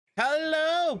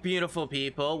Hello, beautiful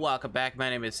people. Welcome back. My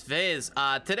name is Fizz.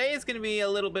 Today is going to be a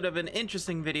little bit of an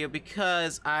interesting video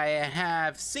because I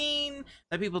have seen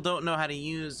that people don't know how to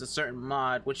use a certain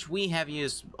mod, which we have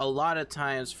used a lot of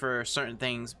times for certain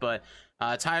things, but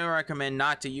I recommend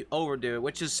not to overdo it,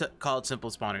 which is called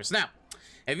Simple Spawners. Now,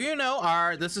 if you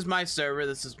know, this is my server.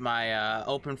 This is my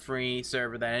open free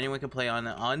server that anyone can play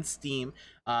on Steam.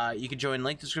 You can join,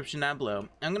 link description down below.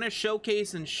 I'm going to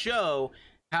showcase and show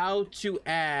how to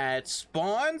add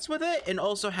spawns with it, and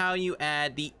also how you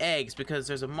add the eggs, because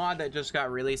there's a mod that just got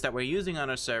released that we're using on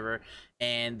our server,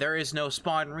 and there is no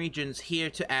spawn regions here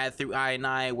to add through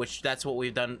INI, which that's what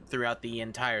we've done throughout the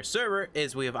entire server,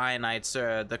 is we have INI'd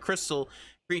the crystal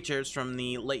creatures from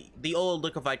the old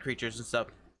liquefied creatures and stuff.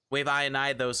 We've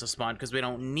INI'd those to spawn because we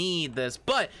don't need this.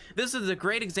 But this is a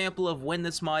great example of when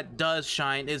this mod does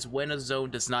shine, is when a zone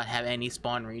does not have any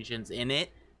spawn regions in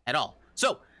it at all.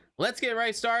 So let's get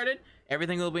right started.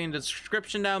 Everything will be in the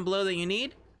description down below that you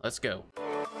need. Let's go.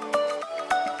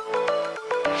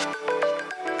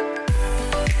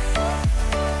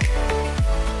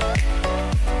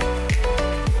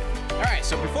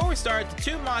 So before we start, the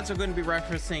two mods I'm going to be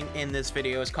referencing in this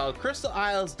video is called Crystal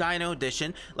Isles Dino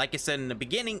Edition. Like I said in the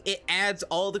beginning, it adds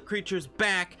all the creatures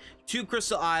back to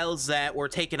Crystal Isles that were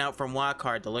taken out from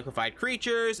Wildcard, the liquefied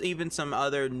creatures, even some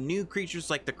other new creatures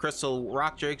like the crystal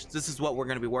RockDrakes. This is what we're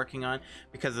going to be working on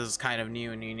because this is kind of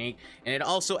new and unique, and it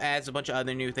also adds a bunch of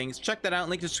other new things. Check that out,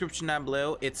 link description down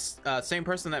below. It's same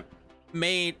person that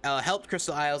helped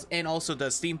Crystal Isles and also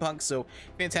does steampunk, so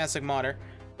fantastic modder.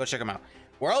 Go check them out.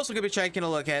 We're also going to be taking a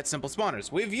look at Simple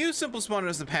Spawners. We've used Simple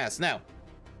Spawners in the past. Now,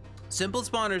 Simple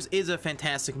Spawners is a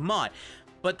fantastic mod,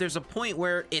 but there's a point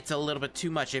where it's a little bit too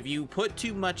much. If you put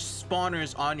too much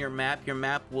spawners on your map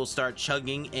will start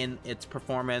chugging in its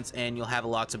performance, and you'll have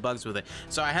lots of bugs with it.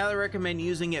 So I highly recommend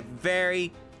using it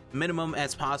very minimum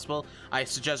as possible. I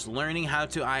suggest learning how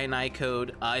to INI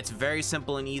code. It's very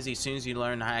simple and easy as soon as you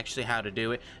learn how to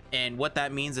do it, and what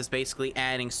that means is basically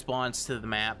adding spawns to the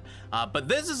map. But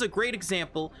this is a great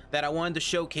example that I wanted to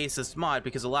showcase this mod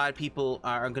because a lot of people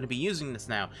are going to be using this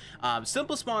now.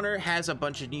 Simple Spawner has a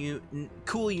bunch of new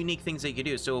cool unique things that you can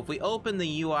do. So if we open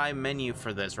the UI menu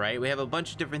for this, right, we have a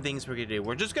bunch of different things we're gonna do.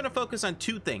 We're just gonna focus on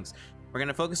two things. We're going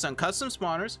to focus on custom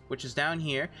spawners, which is down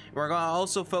here. We're going to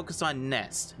also focus on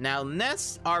nests. Now,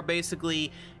 nests are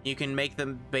basically, you can make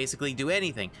them basically do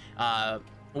anything.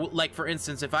 Like, for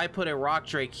instance, if I put a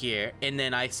RockDrake here, and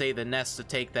then I say the nest to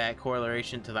take that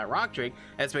correlation to that RockDrake,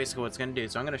 that's basically what it's going to do.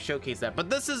 So I'm going to showcase that. But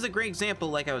this is a great example,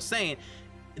 like I was saying,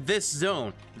 this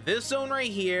zone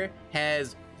right here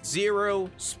has 0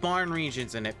 spawn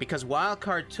regions in it because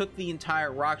Wildcard took the entire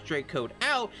RockDrake code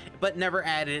out but never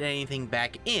added anything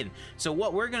back in. So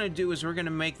what we're gonna do is we're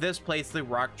gonna make this place the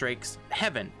RockDrake's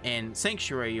heaven and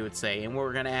sanctuary, you would say, and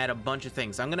we're gonna add a bunch of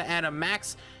things. I'm gonna add a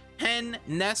max 10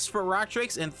 nests for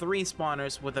RockDrakes and 3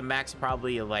 spawners with a max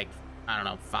probably of like, I don't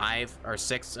know, 5 or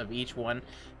 6 of each one,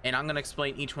 and I'm gonna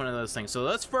explain each one of those things. So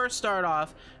let's first start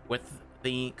off with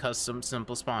the custom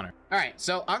simple spawner. All right,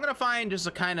 so I'm gonna find just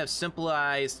a kind of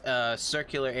simplified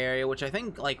circular area, which I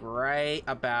think like right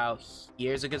about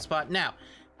here's a good spot. Now,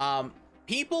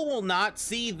 people will not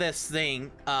see this thing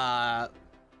per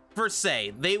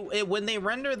se. When they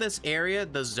render this area,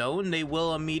 the zone, they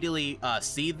will immediately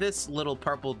see this little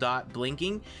purple dot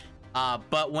blinking.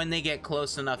 But when they get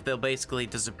close enough, they'll basically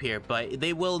disappear, but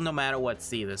they will no matter what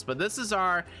see this. But this is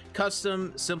our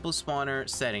custom simple spawner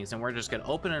settings, and we're just gonna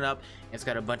open it up. It's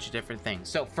got a bunch of different things.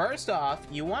 So first off,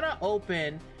 you want to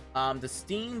open the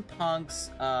steampunk's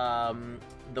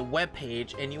the web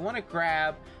page, and you want to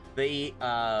grab the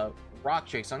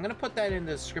RockDrake. So I'm gonna put that in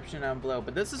the description down below,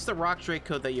 but this is the RockDrake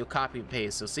code that you'll copy and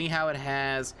paste. So see how it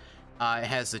has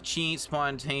the cheat,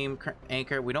 spawn, tame,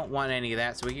 anchor. We don't want any of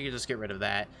that, so we can just get rid of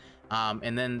that.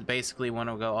 And then basically want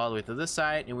to go all the way to this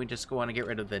side, and we just want to get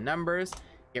rid of the numbers,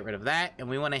 get rid of that, and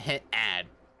we want to hit add.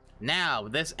 Now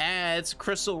this adds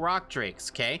crystal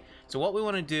RockDrakes. Okay, so what we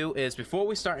want to do is before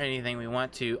we start anything, we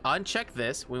want to uncheck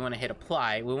this. We want to hit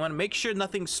apply. We want to make sure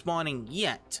nothing's spawning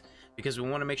yet because we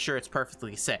want to make sure it's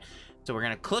perfectly set. So we're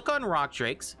going to click on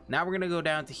RockDrakes. Now we're going to go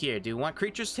down to here. Do you want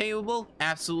creatures tameable?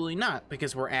 Absolutely not,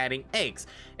 because we're adding eggs.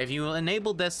 If you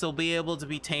enable this, they'll be able to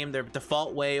be tamed their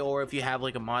default way, or if you have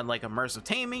like a mod like immersive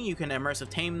taming, you can immersive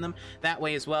tame them that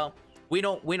way as well. We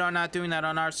are not doing that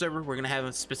on our server. We're going to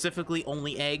have specifically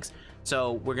only eggs.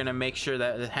 So we're going to make sure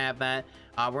that they have that.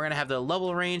 We're going to have the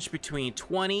level range between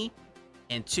 20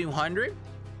 and 200.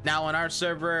 Now on our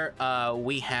server,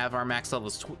 we have our max level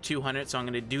is 200, so I'm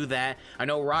going to do that. I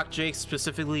know RockDrake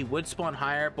specifically would spawn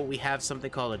higher, but we have something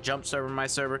called a jump server on my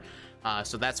server,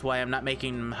 So that's why I'm not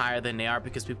making them higher than they are,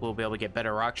 because people will be able to get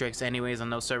better RockDrakes anyways on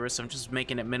those servers. So I'm just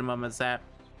making it minimum as that.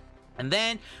 And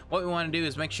then what we want to do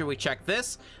is make sure we check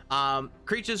this.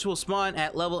 Creatures will spawn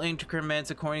at level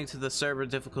increments according to the server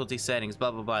difficulty settings,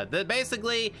 blah blah blah.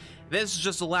 Basically, this is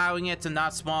just allowing it to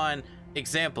not spawn.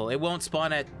 Example, it won't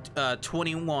spawn at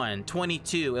 21,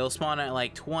 22. It'll spawn at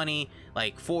like 20,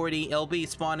 like 40. It'll be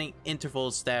spawning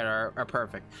intervals that are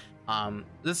perfect.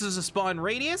 This is a spawn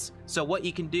radius, so what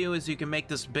you can do is you can make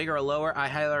this bigger or lower. I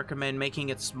highly recommend making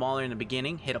it smaller in the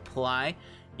beginning. Hit apply.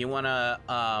 You want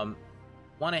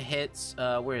to hit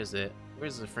where is it?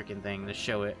 Where's the freaking thing to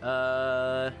show it?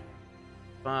 Font,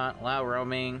 allow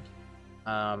roaming.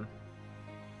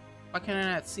 Why can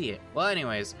I not see it? Well,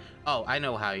 anyways, oh, I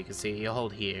know how you can see it. You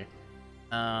hold here.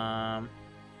 Nope,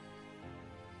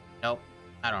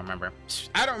 I don't remember.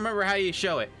 I don't remember how you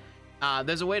show it.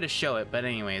 There's a way to show it, but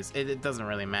anyways, it doesn't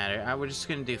really matter. We're just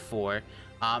gonna do 4.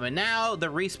 And now the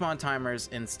respawn timers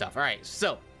and stuff. All right,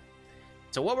 so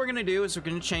what we're gonna do is we're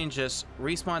gonna change this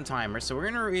respawn timer. So we're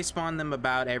gonna respawn them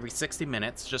about every 60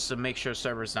 minutes, just to make sure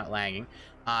server's not lagging.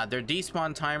 Their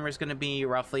despawn timer is gonna be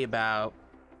roughly about,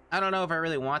 I don't know if I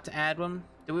really want to add one.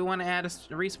 Do we want to add a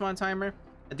respawn timer?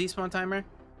 A despawn timer?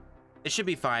 It should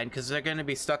be fine, because they're going to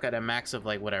be stuck at a max of,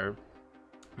 like, whatever.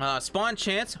 Spawn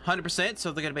chance, 100%,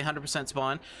 so they're going to be 100%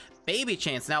 spawn. Baby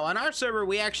chance. Now, on our server,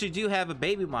 we actually do have a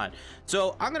baby mod.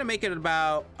 So, I'm going to make it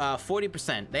about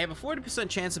 40%. They have a 40%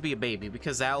 chance to be a baby,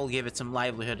 because that will give it some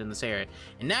livelihood in this area.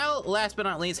 And now, last but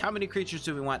not least, how many creatures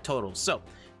do we want total? So,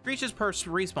 creatures per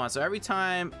respawn. So every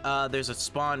time there's a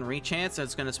spawn rechance,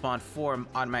 it's going to spawn 4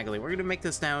 automatically. We're going to make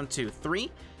this down to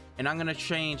 3, and I'm going to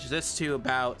change this to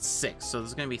about 6. So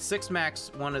there's going to be 6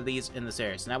 max one of these in this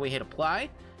area. So now we hit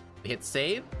apply, we hit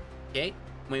save. Okay,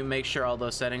 we make sure all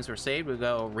those settings were saved. We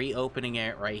go reopening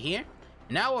it right here.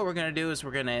 And now what we're going to do is we're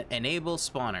going to enable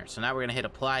spawner. So now we're going to hit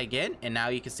apply again, and now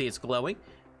you can see it's glowing.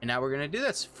 And now we're going to do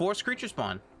this, force creature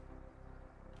spawn.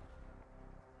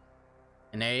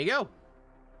 And there you go.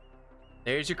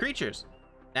 There's your creatures.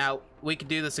 Now we can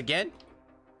do this again.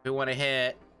 We want to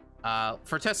hit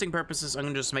for testing purposes, I'm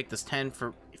gonna just make this 10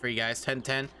 for you guys. 10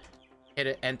 hit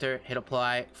it, enter, hit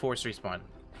apply, force respawn.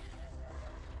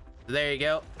 There you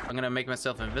go. I'm gonna make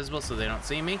myself invisible so they don't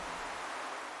see me,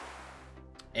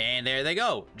 and there they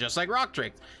go, just like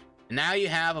RockDrake. Now you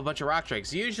have a bunch of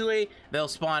RockDrakes. Usually they'll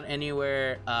spawn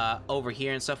anywhere over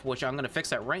here and stuff, which I'm gonna fix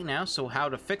that right now. So how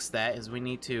to fix that is we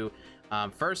need to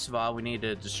first of all, we need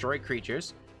to destroy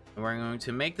creatures, and we're going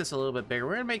to make this a little bit bigger.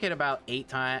 We're gonna make it about 8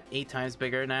 times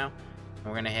bigger now. And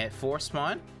we're gonna hit force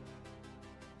spawn.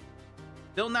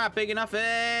 Still not big enough.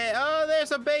 Hey, oh,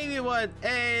 there's a baby one.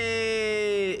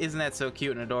 Hey, isn't that so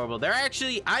cute and adorable? They're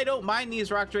actually, I don't mind these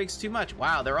RockDrakes too much.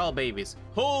 Wow, they're all babies.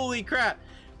 Holy crap,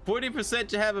 40%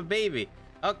 to have a baby.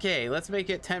 Okay, let's make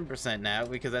it 10% now,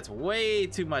 because that's way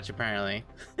too much apparently.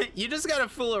 You just gotta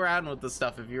fool around with this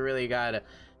stuff if you really gotta.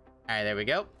 All right, there we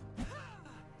go.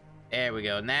 There we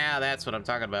go. Now that's what I'm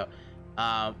talking about.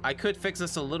 I could fix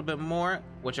this a little bit more,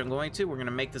 which I'm going to. We're going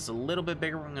to make this a little bit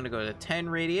bigger. We're going to go to 10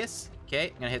 radius. Okay,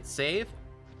 I'm going to hit save.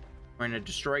 We're going to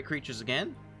destroy creatures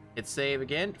again. Hit save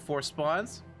again. 4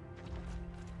 spawns.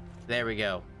 There we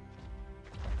go.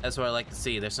 That's what I like to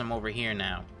see. There's some over here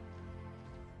now.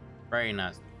 Very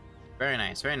nice. Very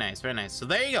nice, very nice, very nice. So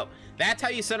there you go. That's how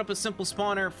you set up a simple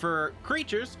spawner for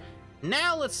creatures.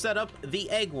 Now let's set up the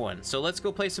egg one. So let's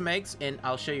go play some eggs, and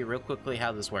I'll show you real quickly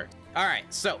how this works. All right,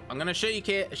 so I'm gonna show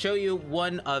you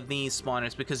one of these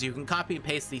spawners, because you can copy and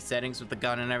paste these settings with the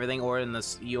gun and everything, or in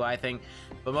this UI thing,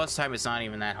 but most of the time it's not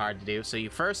even that hard to do. So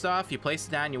you first off, you place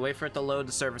it down, you wait for it to load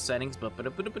the server settings.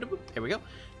 There we go.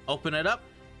 Open it up.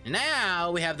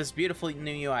 Now we have this beautiful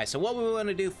new UI. So what we want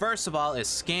to do first of all is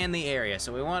scan the area.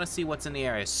 So we want to see what's in the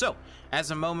area. So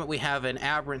as a moment, we have an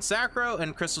aberrant sacro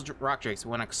and crystal RockDrakes. We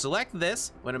want to select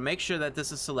this. We want to make sure that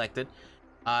this is selected.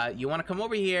 You want to come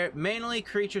over here, manually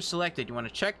creature selected. You want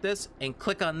to check this and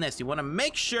click on this. You want to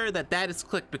make sure that that is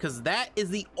clicked, because that is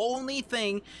the only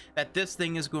thing that this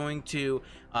thing is going to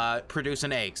produce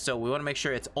an egg. So we want to make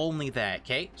sure it's only that.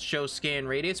 Okay, show scan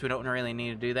radius. We don't really need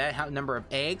to do that. How number of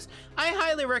eggs? I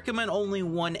highly recommend only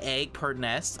 1 egg per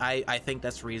nest. I think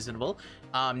that's reasonable.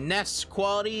 Nest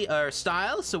quality or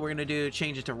style, so we're gonna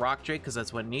change it to RockDrake, because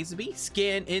that's what it needs to be.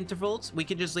 Scan intervals, we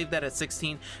can just leave that at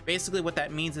 16. Basically what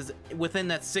that means is within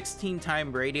that 16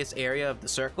 time radius area of the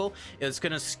circle, it's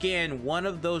gonna scan one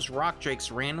of those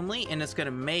RockDrakes randomly, and it's gonna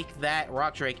make that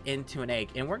RockDrake into an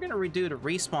egg. And we're gonna redo the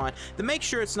respawn to make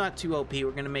sure it's not too OP.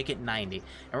 We're gonna make it 90,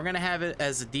 and we're gonna have it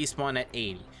as a despawn at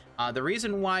 80. The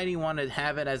reason why you want to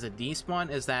have it as a despawn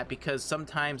is that because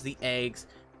sometimes the eggs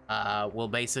will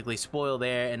basically spoil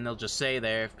there, and they'll just stay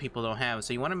there if people don't have them.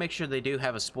 So you want to make sure they do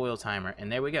have a spoil timer.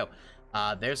 And there we go.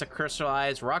 There's a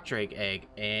crystallized RockDrake egg,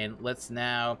 and let's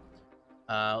now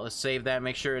let's save that,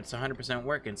 make sure it's 100%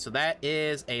 working. So that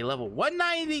is a level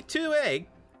 192 egg.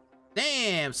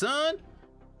 Damn, son.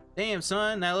 Damn,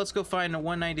 son. Now let's go find the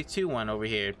 192 one over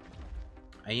here.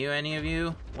 Are you any of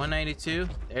you 192?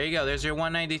 There you go. There's your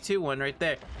 192 one right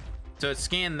there. So it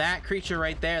scanned that creature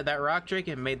right there, that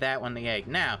RockDrake, and made that one the egg.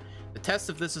 Now, the test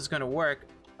if this is going to work,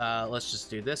 let's just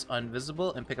do this,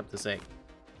 invisible, and pick up this egg.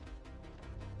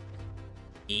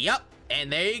 Yup,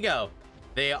 and there you go.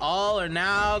 They all are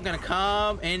now going to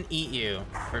come and eat you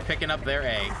for picking up their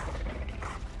egg.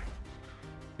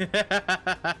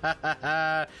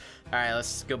 Alright,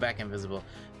 let's go back invisible.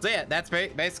 So yeah, that's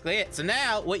basically it. So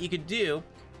now, what you could do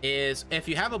is, if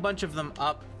you have a bunch of them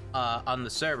up on the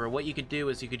server, what you could do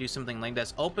is you could do something like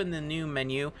this. Open the new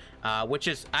menu, which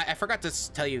is, I forgot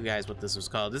to tell you guys what this was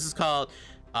called. This is called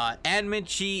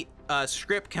admincheat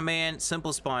script command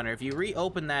simple spawner. If you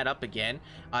reopen that up again,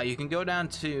 you can go down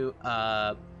to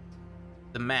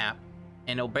the map,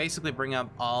 and it'll basically bring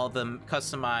up all the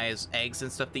customized eggs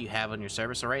and stuff that you have on your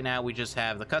server. So right now we just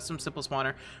have the custom simple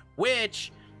spawner,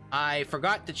 which I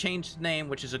forgot to change the name,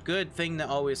 which is a good thing to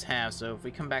always have. So if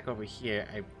we come back over here,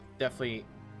 I definitely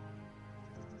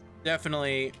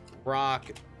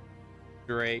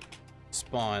RockDrake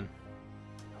spawn.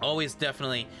 Always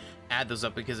definitely add those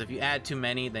up, because if you add too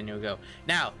many, then you'll go.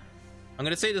 Now, I'm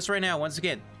gonna say this right now, once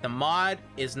again, the mod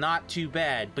is not too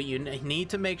bad, but you need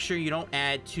to make sure you don't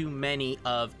add too many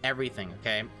of everything,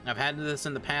 okay? I've had this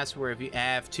in the past where if you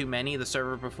have too many, the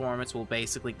server performance will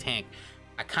basically tank.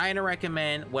 I kind of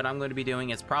recommend, what I'm going to be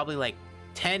doing is probably like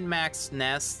 10 max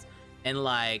nests and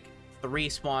like 3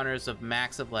 spawners of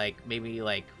max of like maybe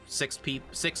like 6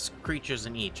 creatures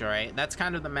in each. All right, that's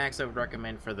kind of the max I would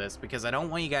recommend for this, because I don't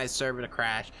want you guys server to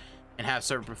crash and have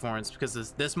server performance,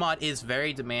 because this mod is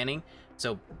very demanding,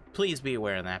 so please be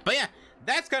aware of that. But yeah,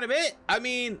 that's kind of it. I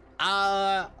mean,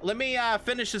 let me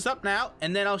finish this up now,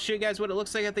 and then I'll show you guys what it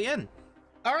looks like at the end.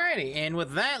 Alrighty, and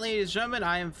with that, ladies and gentlemen,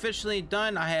 I am officially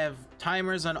done. I have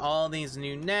timers on all these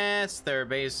new nests. They're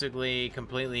basically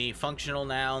completely functional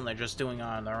now, and they're just doing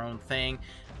on their own thing.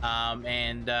 I'm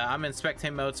in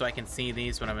spectate mode, so I can see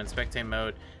these when I'm in spectate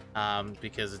mode,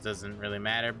 because it doesn't really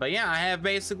matter. But yeah, I have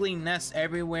basically nests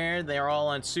everywhere. They're all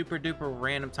on super duper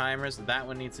random timers. That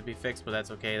one needs to be fixed, but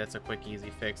that's okay. That's a quick, easy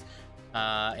fix. We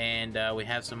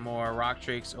have some more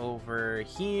RockDrakes over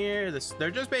here.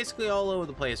 They're just basically all over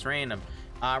the place, random.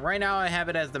 Right now I have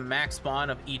it as the max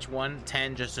spawn of each one,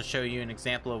 10, just to show you an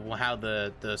example of how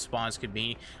the spawns could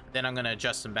be. Then I'm gonna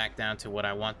adjust them back down to what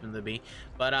I want them to be.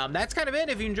 But that's kind of it.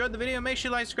 If you enjoyed the video, make sure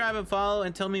you like, subscribe, and follow,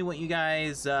 and tell me what you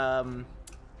guys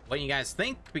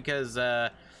think, because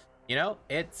you know,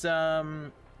 it's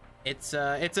a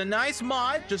nice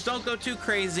mod. Just don't go too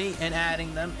crazy in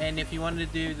adding them. And if you wanted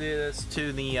to do this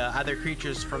to the other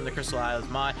creatures from the Crystal Isles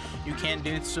mod, you can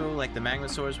do so, like the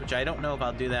magmasaurs, which I don't know if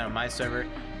I'll do that on my server,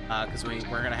 because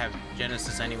we're gonna have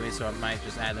Genesis anyway, so I might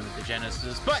just add them to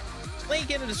Genesis. But link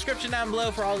in the description down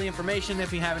below for all the information.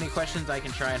 If you have any questions, I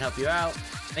can try and help you out.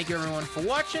 Thank you everyone for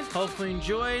watching. Hopefully you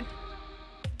enjoyed.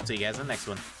 See you guys on the next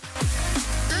one.